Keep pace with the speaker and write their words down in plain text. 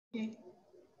Okay.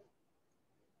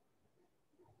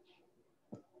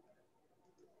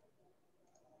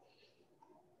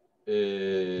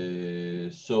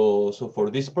 So for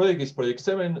this project, is project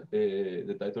 7.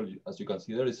 The title, as you can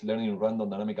see there, is Learning Random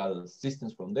Dynamical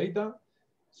Systems from Data.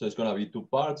 So it's going to be 2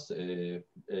 parts,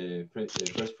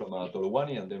 first from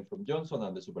Toluwani and then from Johnson,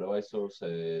 and the supervisors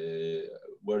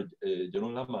were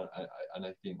Jerome Lam and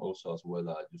I think also as well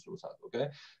Yusuf Sad. Okay,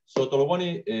 so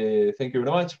Toluwani, thank you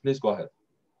very much. Please go ahead.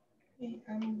 Okay,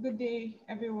 good day,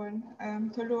 everyone.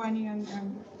 I'm Toluwani, and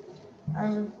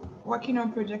I'm working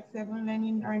on Project 7,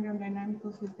 Learning Random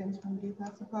Dynamical Systems from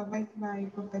Data, supervised by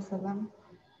Professor Lam.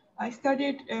 I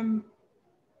studied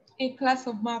a class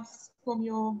of maps from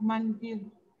your Manville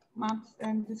maps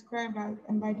described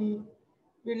by the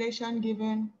relation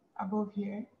given above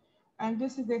here. And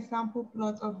this is a sample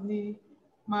plot of the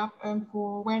map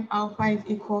for when alpha is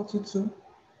equal to 2.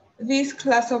 These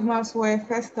class of maps were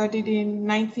first studied in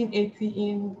 1980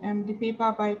 in the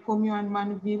paper by Pomio and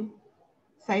Manville,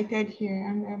 cited here.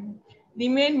 And the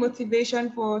main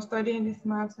motivation for studying these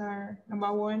maps are,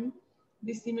 number one,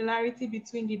 the similarity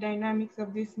between the dynamics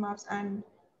of these maps and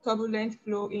turbulent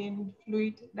flow in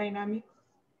fluid dynamics.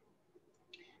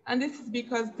 And this is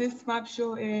because this map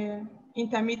show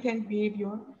intermittent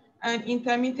behavior. And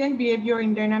intermittent behavior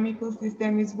in dynamical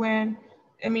system is when,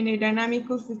 in a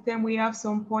dynamical system, we have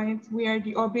some points where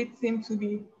the orbit seems to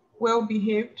be well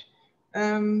behaved.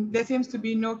 There seems to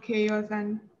be no chaos,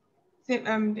 and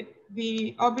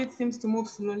the orbit seems to move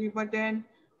slowly, but then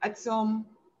at some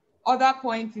other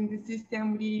points in the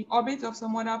system, the orbits of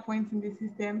some other points in the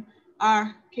system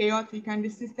are chaotic, and the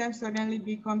system suddenly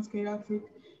becomes chaotic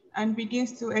and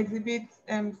begins to exhibit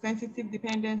sensitive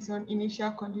dependence on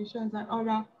initial conditions and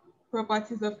other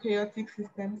properties of chaotic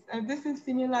systems. And this is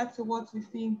similar to what we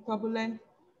see in turbulent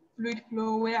fluid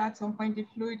flow, where at some point the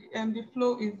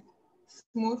flow is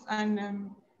smooth and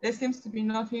there seems to be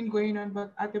nothing going on,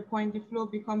 but at the point the flow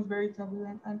becomes very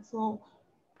turbulent. And so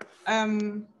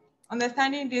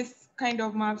understanding this kind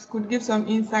of maps could give some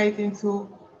insight into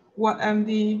what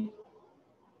the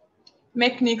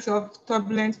mechanics of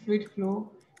turbulent fluid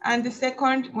flow. And the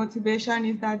second motivation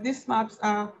is that these maps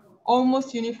are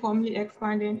almost uniformly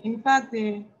expanding. In fact,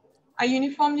 they are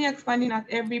uniformly expanding at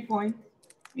every point,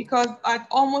 because at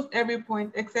almost every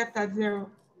point except at 0,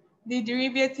 the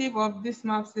derivative of these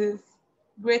maps is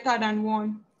greater than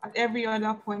 1 at every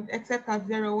other point except at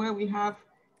 0, where we have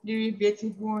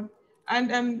derivative 1.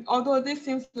 And although this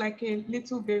seems like a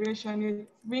little variation, it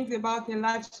brings about a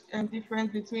large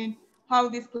difference between how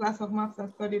this class of maps are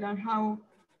studied and how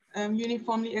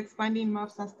uniformly expanding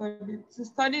maps are studied. To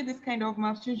study this kind of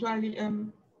maps, usually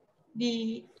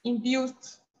the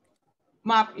induced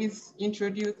map is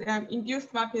introduced.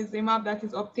 Induced map is a map that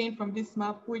is obtained from this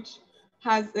map, which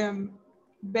has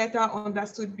better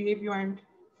understood behavior. And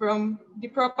from the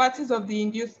properties of the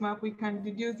induced map, we can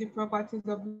deduce the properties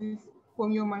of this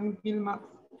Pomio-Manville maps.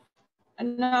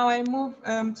 And now I move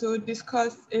to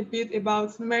discuss a bit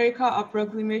about numerical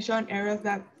approximation errors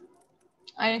that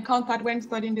I encountered when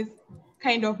studying this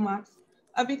kind of maps.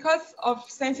 Because of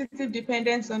sensitive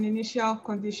dependence on initial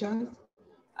conditions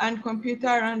and computer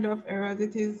round-off errors,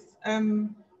 it is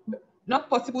not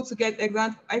possible to get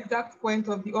exact point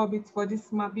of the orbit for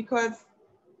this map, because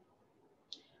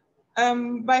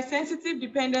by sensitive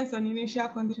dependence on initial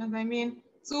conditions, I mean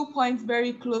 2 points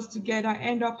very close together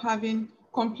end up having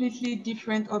completely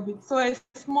different orbits. So a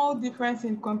small difference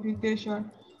in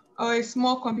computation or a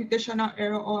small computational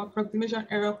error or approximation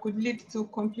error could lead to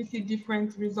completely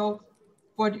different results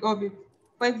for the orbit.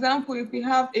 For example, if we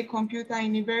have a computer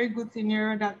in a very good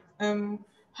scenario that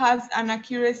has an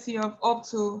accuracy of up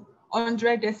to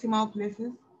 100 decimal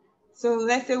places. So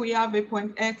let's say we have a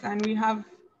point X and we have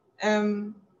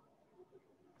and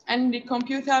the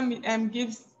computer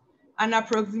gives an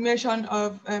approximation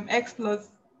of X plus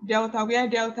delta, where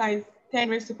delta is 10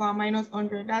 raised to power minus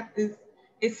 100. That is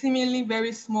a seemingly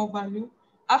very small value.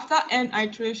 After n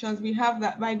iterations, we have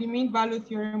that by the mean value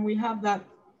theorem, we have that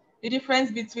the difference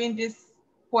between these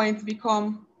points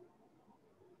become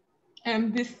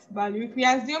this value. If we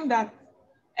assume that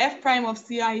f prime of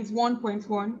Ci is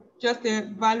 1.1, just a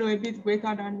value a bit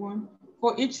greater than 1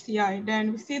 for each Ci,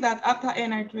 then we see that after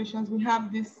n iterations, we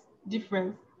have this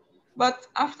difference. But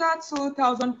after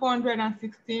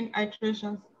 2,416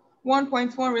 iterations,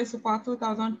 1.1 raised to power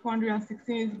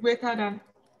 2,416 is greater than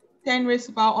 10 raised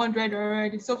to power 100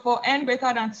 already. So for n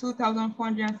greater than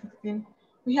 2,416,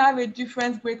 we have a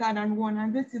difference greater than 1,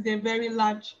 and this is a very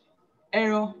large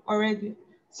error already.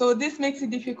 So this makes it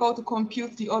difficult to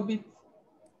compute the orbit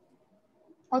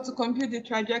or to compute the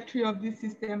trajectory of this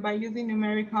system by using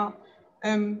numerical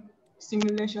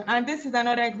simulation. And this is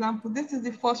another example. This is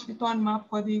the first return map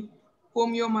for the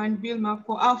Pomio-Manville map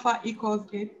for alpha equals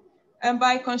 8. And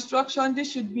by construction,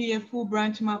 this should be a full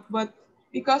branch map, but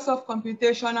because of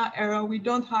computational error, we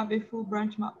don't have a full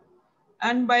branch map.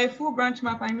 And by a full branch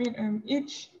map, I mean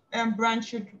each branch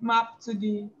should map to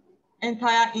the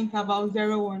entire interval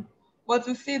 0, 1. But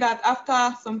we see that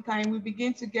after some time, we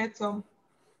begin to get some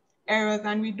errors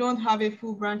and we don't have a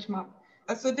full branch map.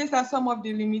 So these are some of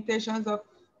the limitations of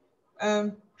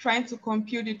trying to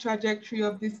compute the trajectory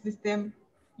of this system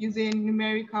using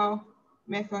numerical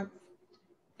methods.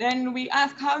 Then we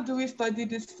ask, how do we study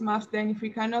these maps then if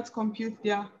we cannot compute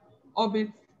their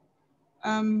orbits?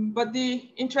 But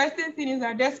the interesting thing is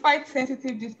that despite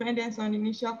sensitive dependence on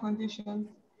initial conditions,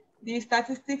 the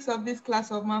statistics of this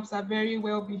class of maps are very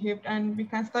well behaved, and we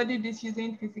can study this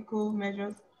using physical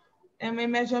measures. A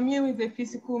measure mu is a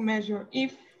physical measure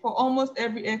if for almost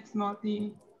every x naught,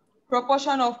 the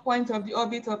proportion of points of the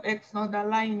orbit of x naught that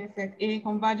lie in a set A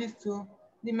converges to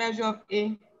the measure of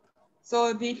A.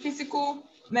 So the physical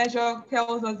measure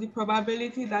tells us the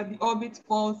probability that the orbit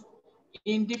falls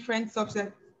in different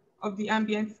subsets of the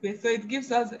ambient space. So it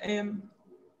gives us an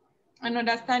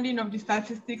understanding of the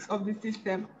statistics of the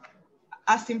system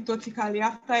asymptotically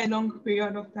after a long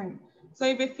period of time. So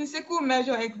if a physical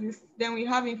measure exists, then we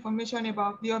have information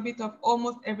about the orbit of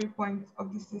almost every point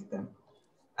of the system.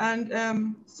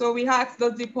 And so we asked,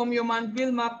 does the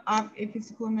Pomio-Manville map have a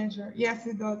physical measure? Yes,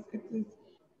 it does. It is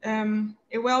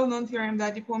a well-known theorem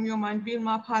that the Pomio-Manville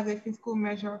map has a physical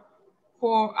measure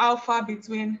for alpha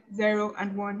between 0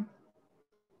 and 1.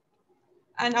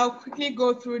 And I'll quickly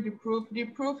go through the proof. The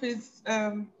proof is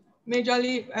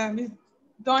majorly is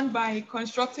done by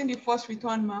constructing the first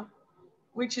return map,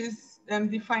 which is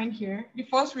defined here. The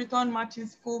first return map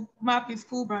is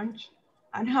full branch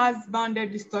and has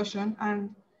bounded distortion,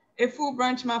 and a full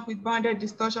branch map with bounded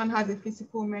distortion has a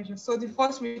physical measure. So the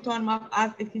first return map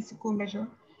has a physical measure.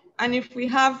 And if we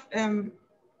have,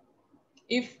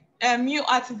 if mu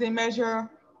at is a measure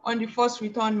on the first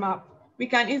return map, we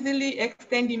can easily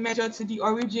extend the measure to the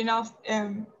original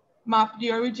map,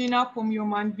 the original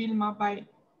Pomio-Manville map by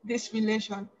this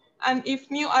relation. And if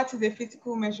mu at is a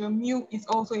physical measure, mu is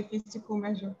also a physical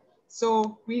measure.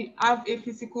 So we have a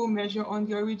physical measure on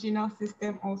the original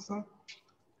system also.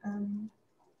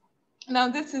 Now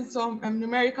this is some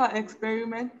numerical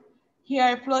experiment. Here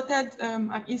I plotted an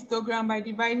histogram by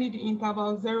dividing the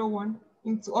interval 0, 1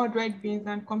 into 100 bins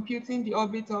and computing the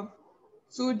orbit of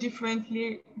two different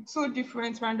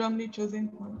randomly chosen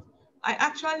points. I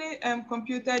actually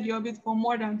computed the orbit for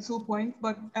more than 2 points,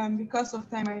 but because of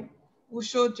time, I will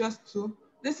show just 2.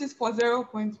 This is for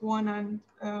 0.1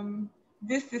 and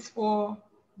this is for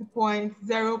the point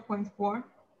 0.4.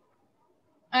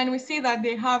 And we see that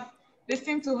they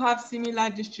seem to have similar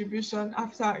distribution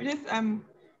after this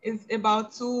is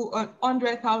about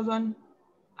 200,000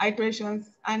 iterations,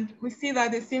 and we see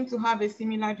that they seem to have a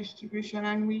similar distribution.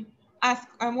 And we ask,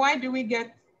 why do we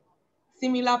get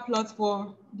similar plots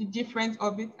for the different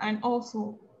orbits, and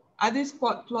also are these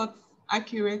plots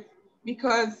accurate?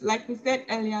 Because like we said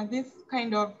earlier, this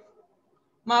kind of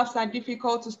maps are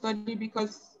difficult to study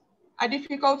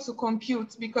difficult to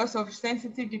compute because of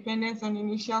sensitive dependence on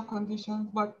initial conditions,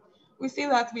 but we see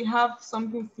that we have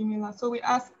something similar. So we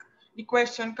ask the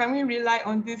question, can we rely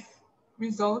on this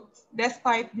result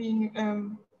despite the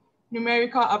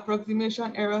numerical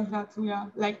approximation errors that we are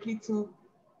likely to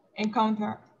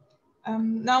encounter?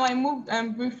 Now I moved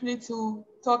briefly to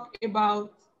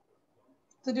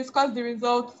discuss the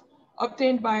results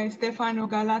obtained by Stefano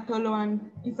Galatolo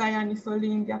and Isaiah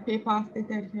Nisoli in their paper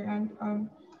stated here. And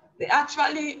they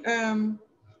actually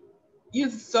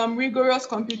used some rigorous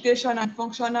computation and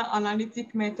functional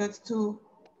analytic methods to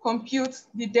compute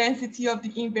the density of the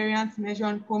invariant measure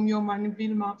on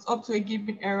Pomio-Manville maps up to a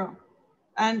given error.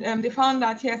 And they found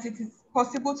that yes, it is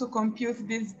possible to compute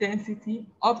this density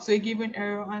up to a given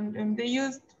error. And they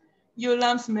used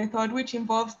Euler's method, which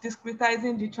involves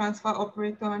discretizing the transfer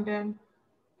operator and then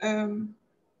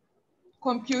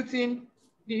computing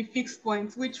the fixed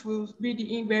points, which will be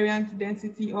the invariant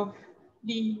density of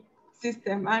the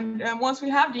system. And once we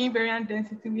have the invariant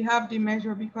density, we have the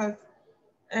measure, because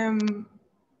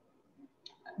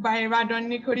by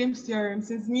Radon-Nikodym's theorem,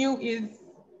 since mu is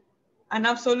an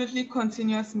absolutely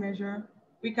continuous measure,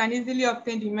 we can easily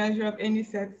obtain the measure of any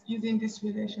set using this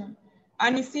relation.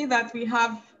 And we see that we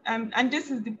have, and this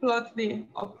is the plot they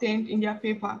obtained in their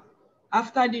paper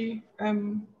after the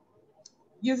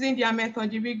using their method,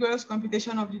 the rigorous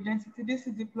computation of the density. This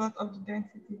is the plot of the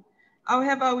density.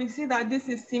 However, we see that this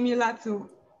is similar to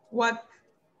what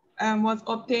was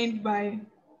obtained by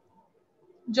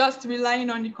just relying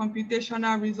on the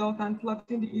computational result and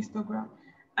plotting the histogram.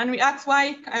 And we asked,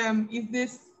 why is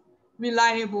this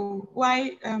reliable?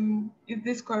 Why is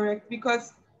this correct?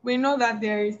 Because we know that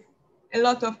there is a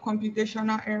lot of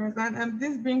computational errors. And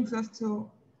this brings us to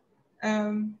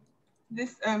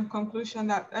this conclusion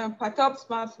that perturbed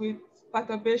maps with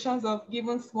perturbations of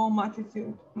given small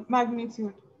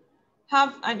magnitude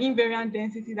have an invariant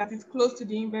density that is close to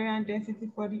the invariant density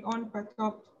for the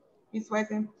unperturbed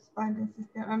piecewise expanding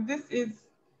system. And this is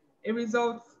a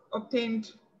result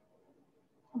obtained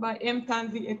by M.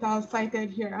 Tanzi et al. Cited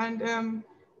here. And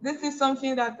this is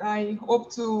something that I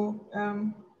hope to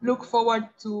look forward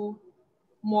to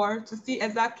more, to see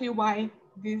exactly why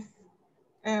this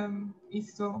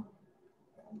is so.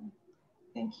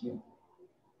 Thank you.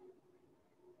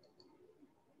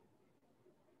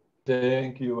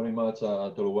 Thank you very much,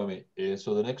 Toluwani.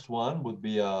 So the next one would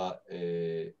be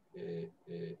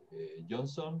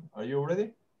Johnson. Are you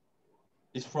ready?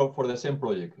 It's for the same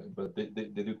project, but they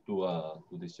do two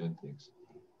different things.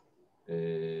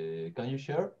 Can you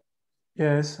share?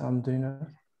 Yes, I'm doing it.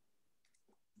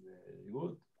 Very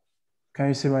good. Can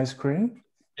you see my screen?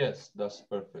 Yes, that's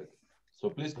perfect. So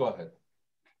please go ahead.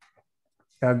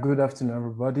 Yeah, good afternoon,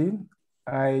 everybody.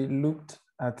 I looked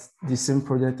at the same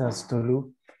project as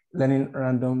Tolu, learning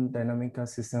random dynamical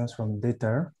systems from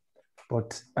data,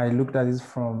 but I looked at it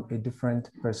from a different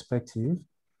perspective.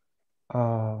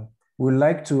 We'd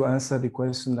like to answer the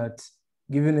question that,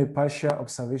 given a partial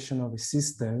observation of a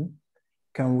system,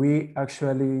 can we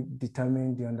actually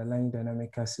determine the underlying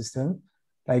dynamical system?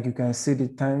 Like you can see the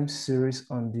time series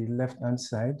on the left-hand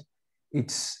side,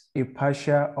 it's a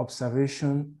partial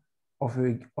observation of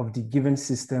the given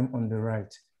system on the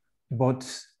right. But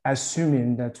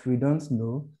assuming that we don't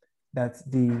know that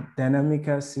the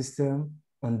dynamical system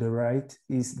on the right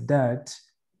is that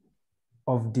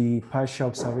of the partial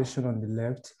observation on the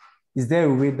left, is there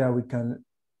a way that we can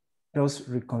just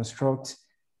reconstruct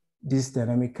this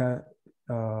dynamical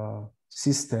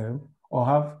system, or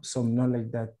have some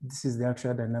knowledge that this is the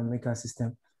actual dynamical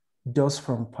system just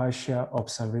from partial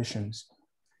observations?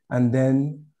 And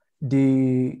then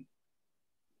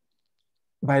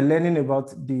by learning about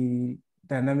the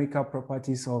dynamical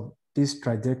properties of these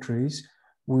trajectories,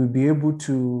 we'll be able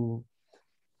to,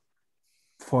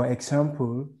 for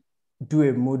example, do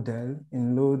a model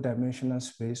in low dimensional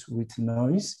space with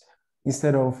noise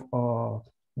instead of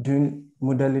doing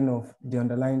modeling of the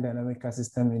underlying dynamical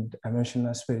system in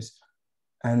dimensional space.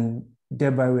 And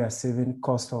thereby we are saving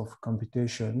cost of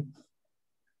computation.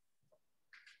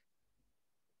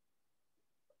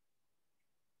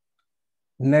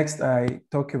 Next, I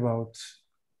talk about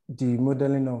the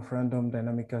modeling of random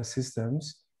dynamical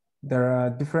systems. There are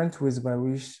different ways by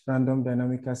which random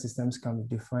dynamical systems can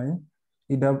be defined,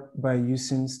 either by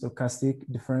using stochastic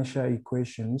differential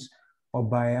equations or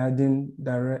by adding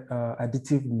direct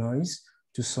additive noise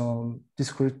to some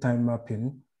discrete time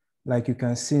mapping. Like you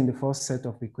can see in the first set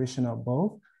of equation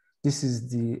above, this is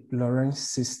the Lorentz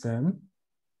system,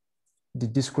 the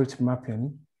discrete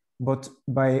mapping. But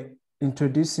by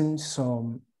introducing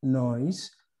some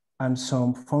noise and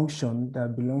some function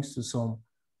that belongs to some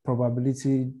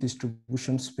probability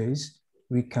distribution space,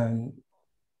 we can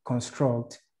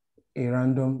construct a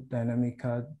random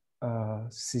dynamical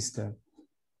system.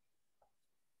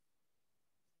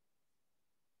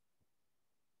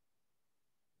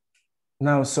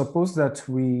 Now, suppose that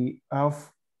we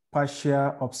have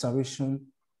partial observation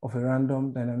of a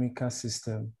random dynamical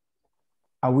system.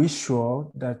 Are we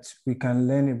sure that we can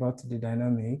learn about the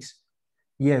dynamics?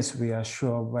 Yes, we are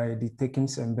sure by the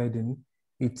takings embedding.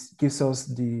 It gives us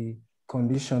the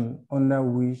condition under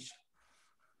which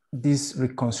this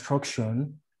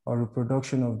reconstruction or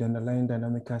reproduction of the underlying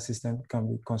dynamical system can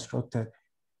be constructed.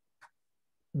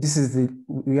 This is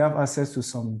we have access to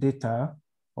some data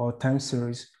or time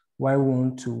series,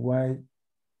 y1 to y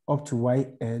up to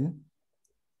yn.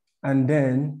 And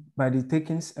then by the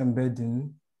takings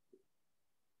embedding,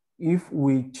 if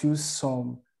we choose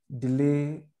some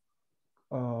delay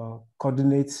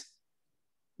coordinates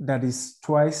that is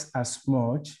twice as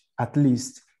much, at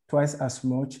least twice as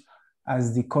much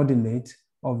as the coordinate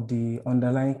of the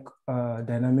underlying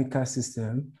dynamical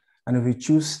system, and if we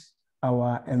choose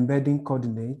our embedding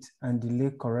coordinate and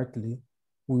delay correctly,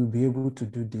 we'll be able to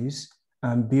do this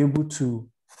and be able to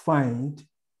find,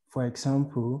 for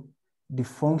example, the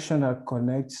function that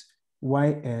connects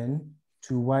yn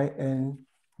to yn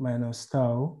minus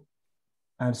tau,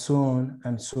 and so on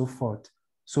and so forth.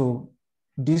 So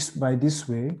by this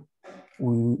way,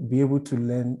 we'll be able to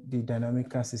learn the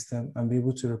dynamical system and be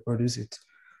able to reproduce it.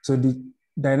 So the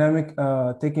dynamic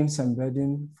takings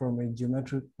embedding from a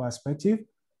geometric perspective,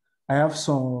 I have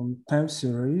some time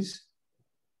series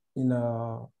in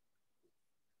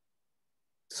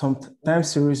some time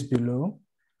series below,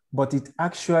 but it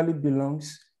actually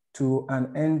belongs to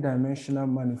an n-dimensional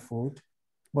manifold,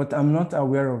 but I'm not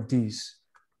aware of this,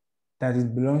 that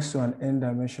it belongs to an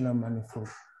n-dimensional manifold.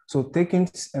 So taking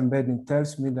this embedding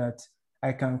tells me that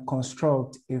I can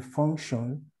construct a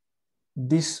function,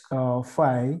 this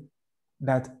phi,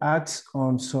 that acts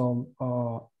on some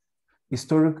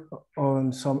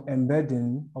on some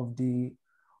embedding of the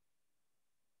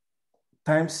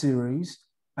time series,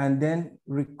 and then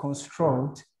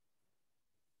reconstruct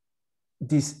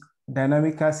this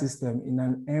dynamical system in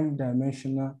an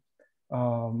m-dimensional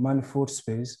manifold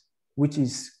space, which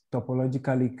is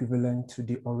topologically equivalent to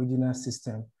the original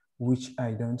system, which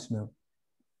I don't know.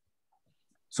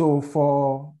 So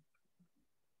for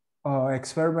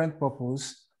experiment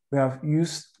purpose, we have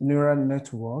used neural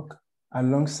network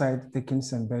alongside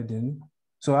Tekin's embedding.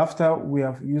 So after we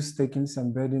have used Tekin's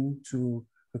embedding to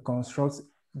reconstruct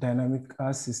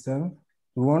dynamical system,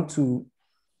 we want to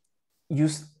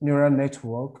use neural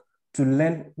network to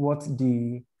learn what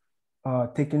the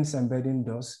Tekin's embedding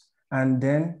does, and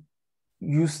then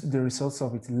use the results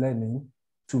of its learning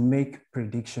to make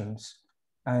predictions.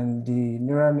 And the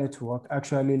neural network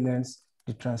actually learns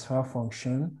the transfer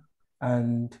function,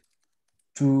 and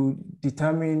to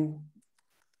determine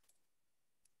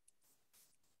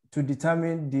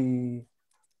the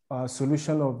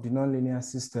solution of the nonlinear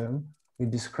system, we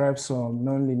describe some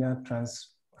nonlinear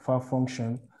transfer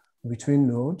function between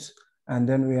nodes, and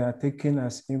then we are taking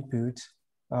as input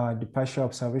the partial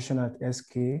observation at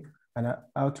SK and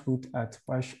output at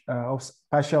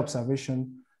partial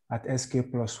observation at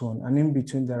SK+1. And in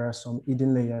between, there are some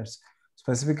hidden layers.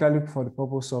 Specifically for the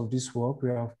purpose of this work, we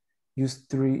have used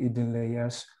 3 hidden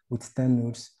layers with 10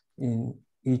 nodes in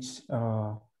each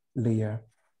layer.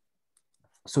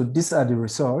 So these are the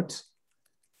results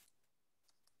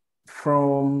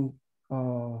from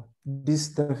this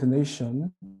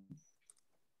definition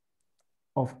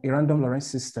of a random Lorentz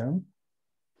system.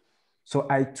 So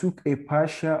I took a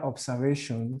partial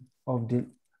observation of the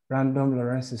random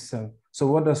Lorentz system. So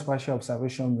what does partial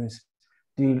observation mean?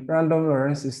 The random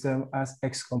Lorentz system has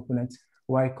X component,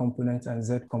 Y component, and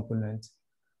Z component.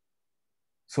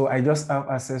 So I just have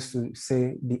access to,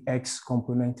 say, the X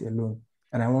component alone,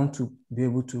 and I want to be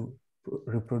able to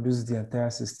reproduce the entire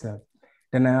system.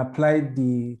 Then I apply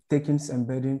the Tekin's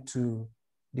embedding to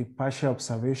the partial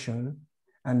observation,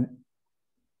 and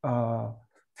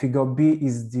figure B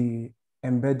is the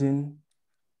embedding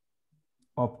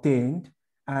obtained.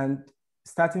 And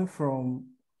starting from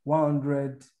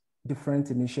 100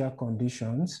 different initial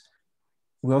conditions,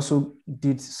 we also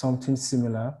did something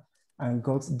similar and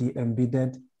got the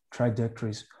embedded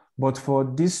trajectories. But for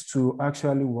this to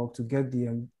actually work, to get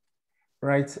the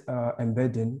right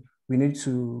embedding, we need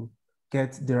to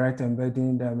get the right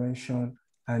embedding dimension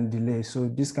and delay. So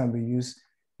this can be used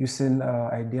using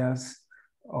ideas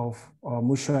of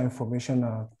mutual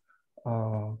information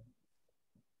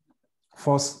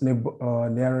first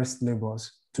nearest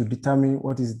neighbors to determine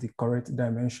what is the correct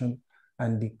dimension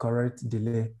and the correct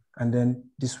delay, and then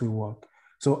this will work.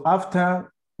 So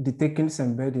after the Tekin's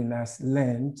embedding has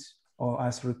learned or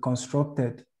has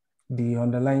reconstructed the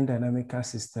underlying dynamical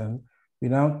system, we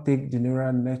now take the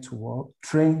neural network,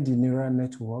 train the neural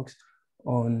networks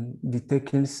on the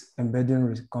Tekin's embedding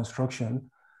reconstruction,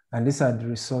 and these are the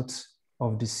results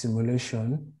of the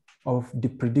simulation of the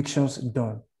predictions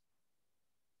done.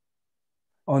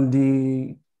 On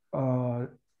the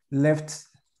left,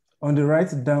 on the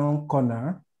right down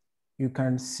corner, you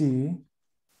can see,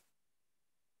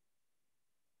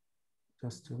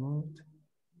 just a moment.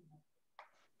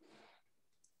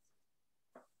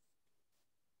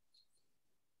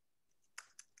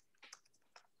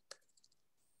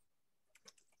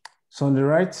 So on the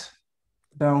right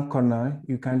down corner,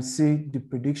 you can see the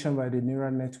prediction by the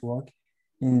neural network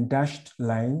in dashed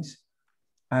lines,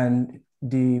 and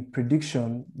the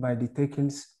prediction by the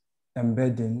Tekin's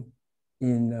embedding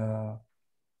in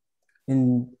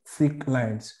thick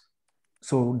lines.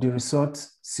 So the result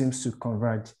seems to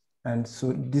converge. And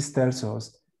so this tells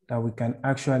us that we can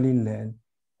actually learn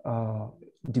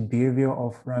the behavior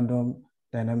of random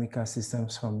dynamical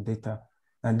systems from data.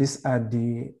 And these are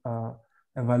the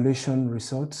evaluation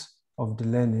results of the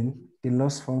learning. The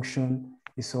loss function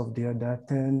is of the order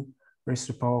 10 raised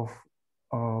to the power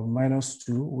of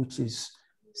 -2, which is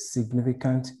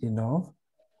significant enough.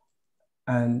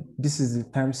 And this is the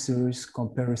time series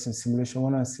comparison. Simulation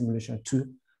 1 and simulation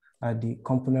 2 are the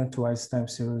component-wise time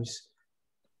series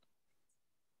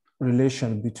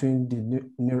relation between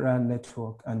the neural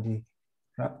network and the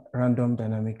random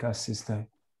dynamical system.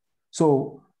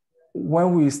 So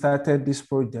when we started this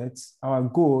project, our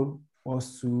goal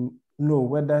was to know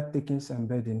whether Takings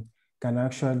embedding can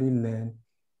actually learn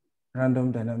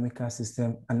random dynamical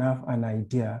system and have an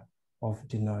idea of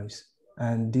the noise.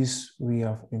 And this we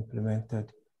have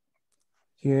implemented.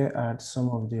 Here are some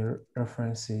of the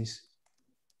references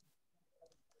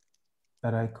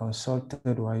that I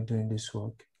consulted while doing this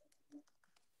work.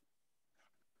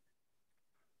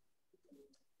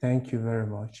 Thank you very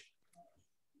much.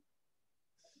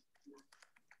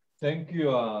 Thank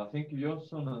you,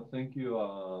 Johnson, and thank you,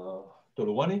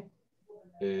 Toluwani,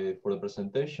 for the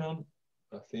presentation.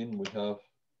 I think we have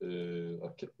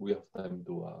time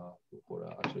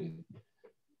for actually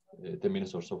 10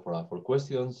 minutes or so for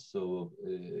questions. So,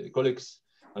 colleagues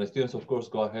and students, of course,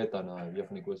 go ahead, and if you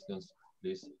have any questions,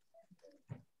 please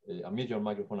unmute your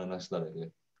microphone and ask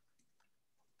directly.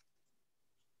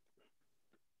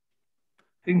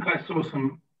 I think I saw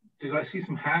did I see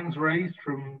some hands raised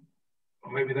from,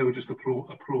 or maybe they were just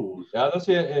applause? Yeah, I don't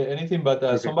see anything, but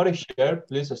okay. Somebody share,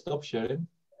 please stop sharing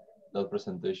that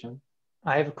presentation.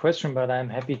 I have a question, but I'm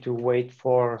happy to wait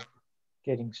for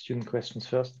getting student questions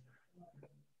first.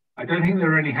 I don't think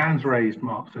there are any hands raised,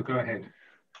 Mark, so go ahead.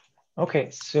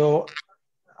 Okay, so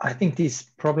I think this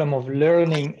problem of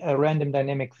learning a random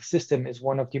dynamical system is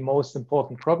one of the most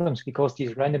important problems, because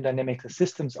these random dynamical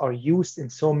systems are used in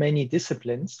so many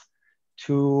disciplines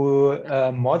to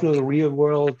model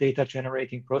real-world data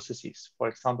generating processes. For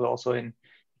example, also in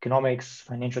economics,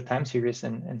 financial time series,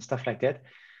 and stuff like that.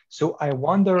 So I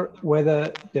wonder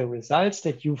whether the results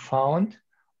that you found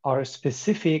are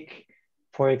specific,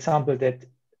 for example, that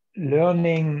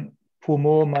learning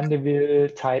Poumot-Mandeville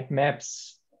type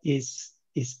maps is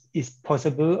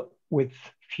possible with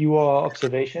fewer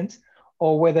observations,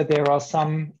 or whether there are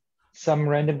some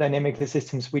random dynamical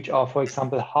systems which are, for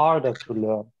example, harder to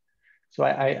learn. So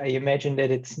I imagine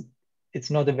that it's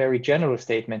not a very general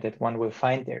statement that one will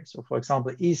find there. So for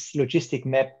example, is logistic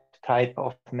map type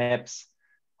of maps,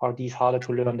 are these harder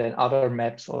to learn than other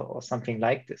maps or something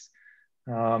like this?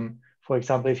 For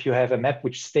example, if you have a map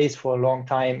which stays for a long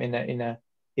time in a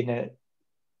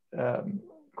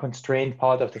constrained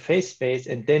part of the phase space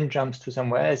and then jumps to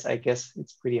somewhere else, I guess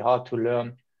it's pretty hard to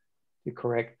learn the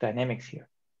correct dynamics here.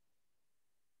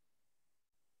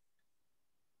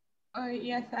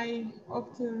 Yes, I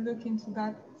hope to look into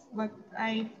that, but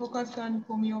I focused on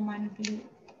Poumot-Mandeville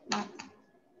maps.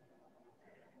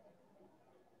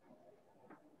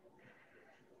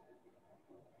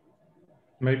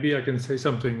 Maybe I can say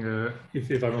something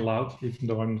if I'm allowed, even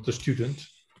though I'm not a student.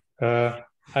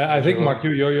 I think, Mark,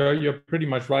 you're pretty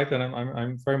much right, and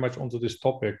I'm very much onto this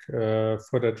topic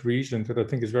for that reason, that I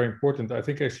think is very important. I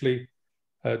think actually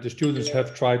the students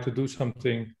have tried to do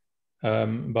something,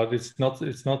 but it's not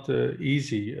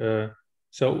easy.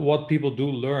 So what people do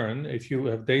learn, if you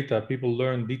have data, people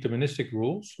learn deterministic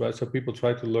rules, right? So people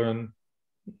try to learn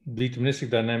deterministic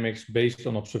dynamics based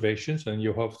on observations, and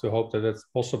you have to hope that that's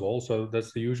possible. So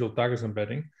that's the usual Tages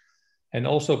embedding. And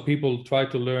also people try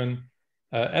to learn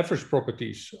average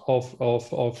properties of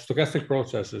stochastic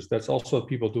processes. That's also what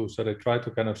people do. So they try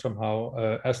to kind of somehow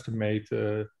estimate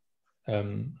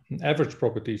average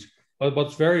properties. But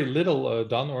what's very little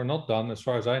done or not done, as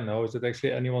far as I know, is that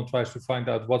actually anyone tries to find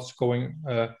out what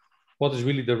is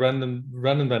really the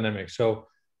random dynamics. So,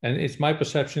 and it's my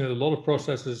perception that a lot of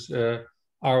processes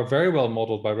are very well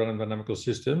modeled by random dynamical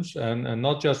systems, and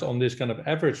not just on this kind of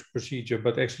average procedure,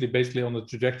 but actually basically on the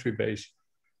trajectory base.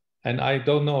 And I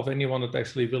don't know of anyone that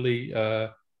actually really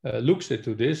looks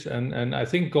into this. And I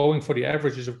think going for the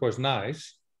average is of course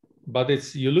nice, but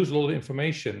you lose a lot of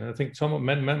information. And I think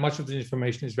much of the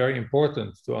information is very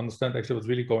important to understand actually what's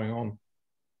really going on.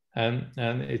 And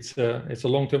it's a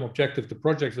long-term objective. The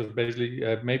project is basically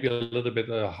maybe a little bit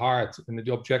hard, and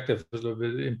the objective is a little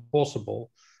bit impossible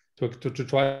to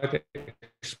try to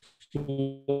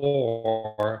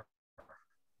explore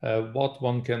what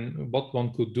one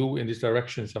could do in this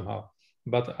direction somehow.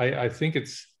 But I think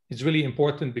it's really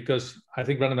important, because I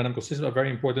think random dynamical systems are very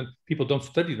important. People don't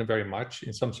study them very much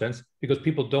in some sense, because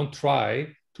people don't try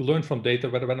to learn from data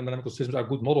whether random dynamical systems are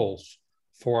good models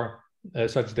for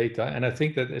such data. And I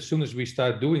think that as soon as we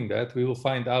start doing that, we will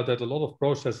find out that a lot of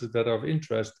processes that are of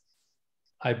interest,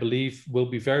 I believe, will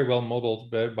be very well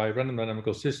modeled by random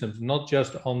dynamical systems, not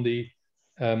just on the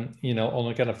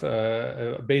on a kind of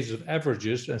basis of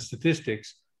averages and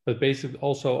statistics, but basically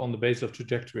also on the basis of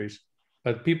trajectories.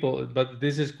 But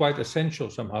this is quite essential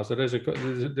somehow. So there's a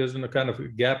kind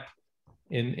of gap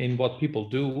in what people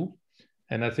do,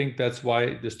 and I think that's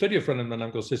why the study of random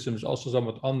dynamical systems is also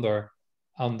somewhat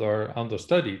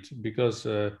understudied, because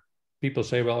people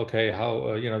say, well, okay,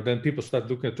 how, then people start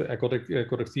looking at the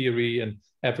ergodic theory and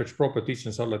average properties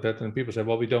and stuff like that. And people say,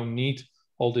 well, we don't need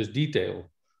all this detail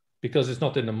because it's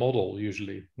not in the model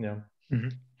usually. Yeah. Mm-hmm.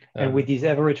 And with these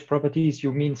average properties,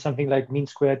 you mean something like mean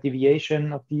squared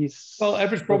deviation of these? Well,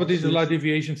 average properties is like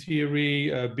deviation theory,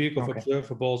 big of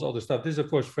observables, all this stuff. This is, of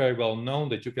course, very well known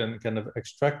that you can kind of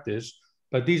extract this,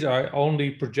 but these are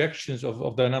only projections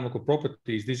of dynamical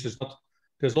properties. This is not,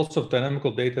 there's lots of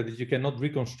dynamical data that you cannot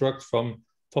reconstruct from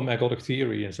ergodic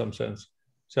theory in some sense.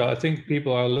 So I think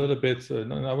people are a little bit,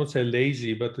 I wouldn't say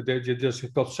lazy, but they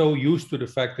just got so used to the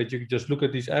fact that you just look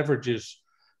at these averages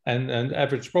and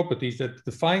average properties that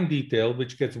the fine detail,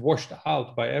 which gets washed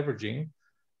out by averaging,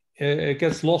 it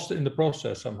gets lost in the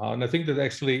process somehow. And I think that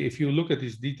actually, if you look at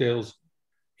these details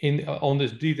on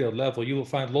this detailed level, you will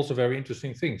find lots of very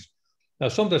interesting things. Now,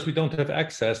 sometimes we don't have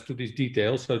access to these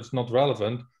details, so it's not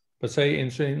relevant. But say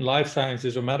in life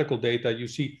sciences or medical data, you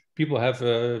see people have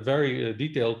a very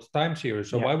detailed time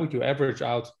series. So why would you average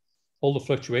out all the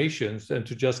fluctuations and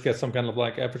to just get some kind of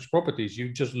like average properties?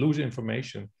 You just lose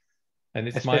information. And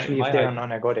it's especially if they are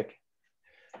non-ergodic.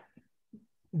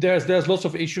 There's lots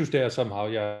of issues there somehow,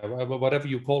 yeah, whatever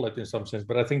you call it in some sense.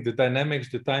 But I think the dynamics,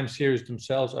 the time series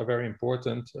themselves are very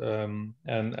important. There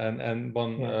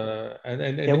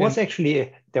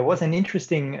was an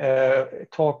interesting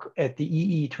talk at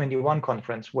the EE21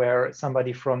 conference where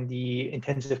somebody from the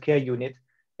intensive care unit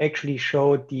actually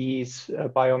showed these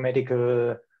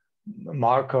biomedical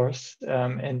markers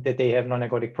and that they have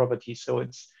non-ergodic properties. So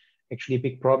it's actually a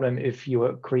big problem if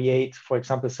you create, for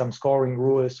example, some scoring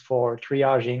rules for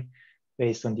triaging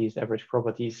based on these average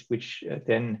properties, which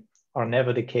then are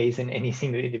never the case in any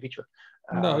single individual.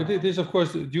 No, it is, of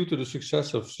course, due to the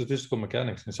success of statistical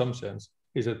mechanics in some sense,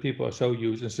 is that people are so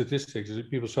used in statistics, is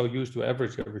that people are so used to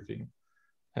average everything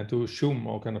and to assume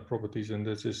all kind of properties. And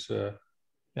this is,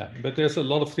 but there's a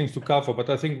lot of things to cover. But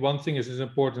I think one thing is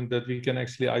important that we can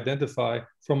actually identify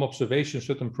from observation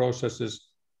certain processes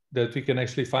that we can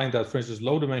actually find out, for instance,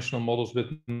 low dimensional models with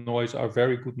noise are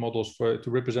very good models to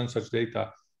represent such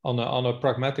data on a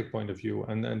pragmatic point of view.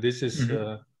 And this is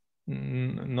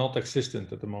not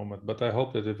existent at the moment, but I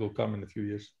hope that it will come in a few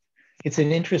years. It's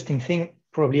an interesting thing,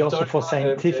 probably also for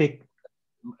scientific.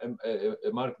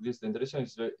 Mark, this interesting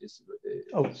is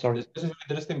oh, sorry. This is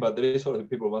interesting, but there is other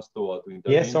people wants to intervene.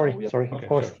 Yes, sorry, of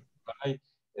course.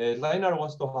 Liner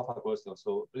wants to have a question,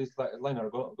 so please, Liner,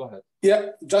 go ahead.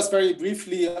 Yeah, just very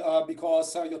briefly,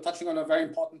 because you're touching on a very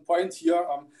important point here.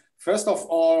 First of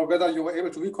all, whether you were able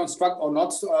to reconstruct or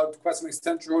not, to quite some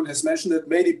extent, Jeroen has mentioned, it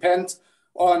may depend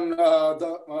on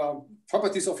the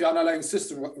properties of your underlying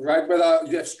system, right? Whether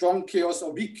you have strong chaos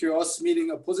or weak chaos,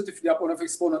 meaning a positively up-on-off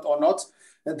exponent or not,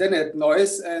 and then add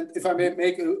noise. And if I may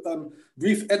make a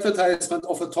brief advertisement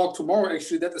of a talk tomorrow,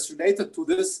 actually, that is related to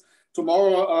this.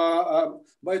 Tomorrow,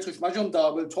 Wojciech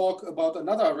Majumdar will talk about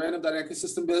another random dynamical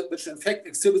system which in fact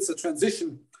exhibits a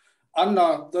transition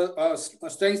under the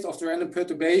strength of the random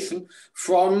perturbation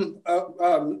from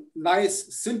a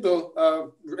nice, simple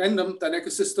random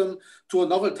dynamical system to a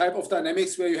novel type of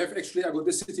dynamics where you have actually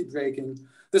ergodicity breaking.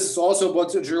 This is also what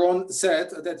Jeroen said,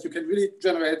 that you can really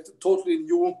generate totally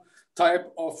new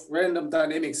type of random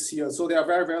dynamics here. So there are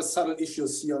very, very subtle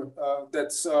issues here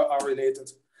that are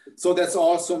related. So that's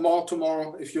also more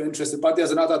tomorrow if you're interested, but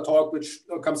there's another talk which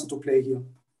comes into play here.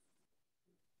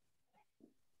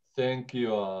 Thank you,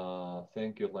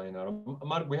 Liner.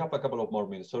 Mark, we have a couple of more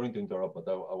minutes. Sorry to interrupt, but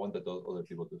I wanted other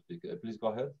people to speak. Please go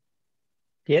ahead.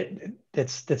 Yeah,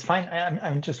 that's fine.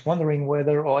 I'm just wondering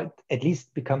whether, or at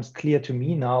least becomes clear to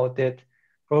me now that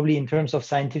probably in terms of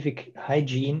scientific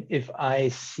hygiene, if I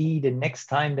see the next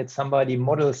time that somebody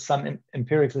models some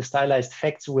empirical stylized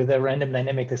facts with a random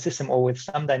dynamical system or with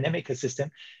some dynamical system,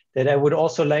 that I would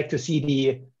also like to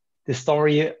see the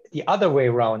story the other way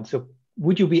around. So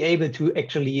would you be able to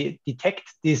actually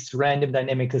detect this random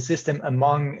dynamical system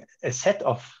among a set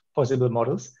of possible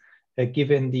models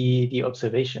given the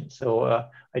observation? So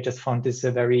I just found this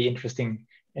a very interesting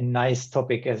and nice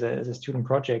topic as a student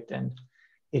project, and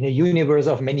in a universe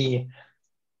of many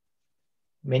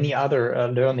other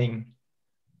learning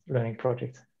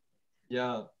projects.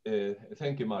 Yeah,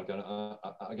 thank you, Mark. And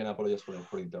again, I apologize for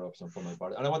interruption from my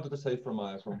part. And I wanted to say from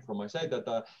my side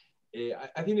that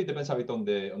I think it depends a bit on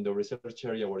the research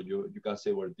area where you can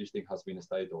say where this thing has been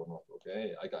studied or not.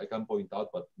 Okay, I can point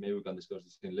out, but maybe we can discuss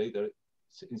this thing later.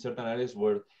 In certain areas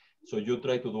where you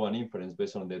try to do an inference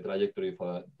based on the trajectory of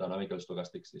a dynamical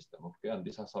stochastic system. Okay, and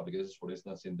this has applications, for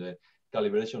instance, in the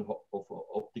calibration of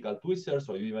optical twisters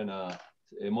or even a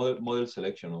model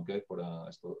selection. Okay, for a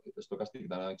stochastic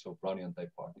dynamics of Brownian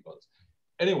type particles.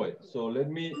 Anyway, so let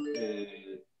me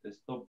stop.